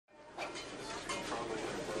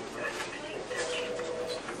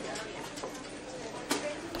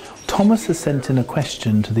Thomas has sent in a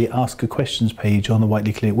question to the Ask a Questions page on the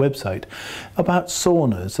Whiteley Clinic website about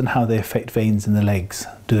saunas and how they affect veins in the legs.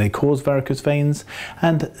 Do they cause varicose veins,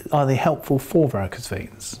 and are they helpful for varicose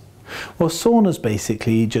veins? Well, saunas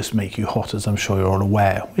basically just make you hot, as I'm sure you're all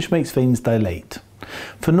aware, which makes veins dilate.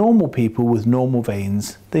 For normal people with normal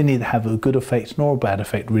veins, they neither have a good effect nor a bad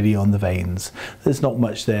effect really on the veins. There's not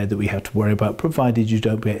much there that we have to worry about, provided you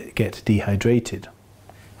don't get dehydrated.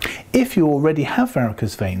 If you already have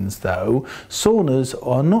varicose veins though, saunas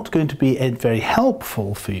are not going to be very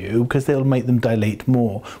helpful for you because they'll make them dilate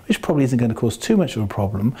more, which probably isn't going to cause too much of a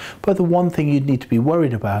problem. But the one thing you'd need to be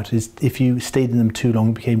worried about is if you stayed in them too long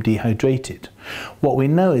and became dehydrated. What we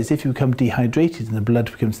know is if you become dehydrated and the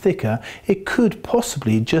blood becomes thicker, it could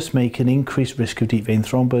possibly just make an increased risk of deep vein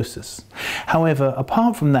thrombosis. However,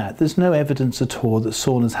 apart from that, there's no evidence at all that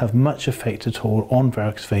saunas have much effect at all on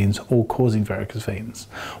varicose veins or causing varicose veins.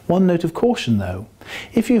 One note of caution though,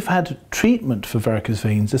 if you've had treatment for varicose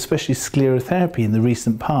veins, especially sclerotherapy in the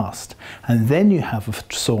recent past, and then you have a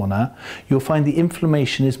sauna, you'll find the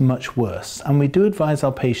inflammation is much worse. And we do advise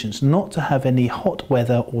our patients not to have any hot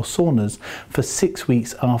weather or saunas for 6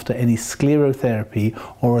 weeks after any sclerotherapy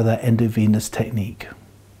or other endovenous technique.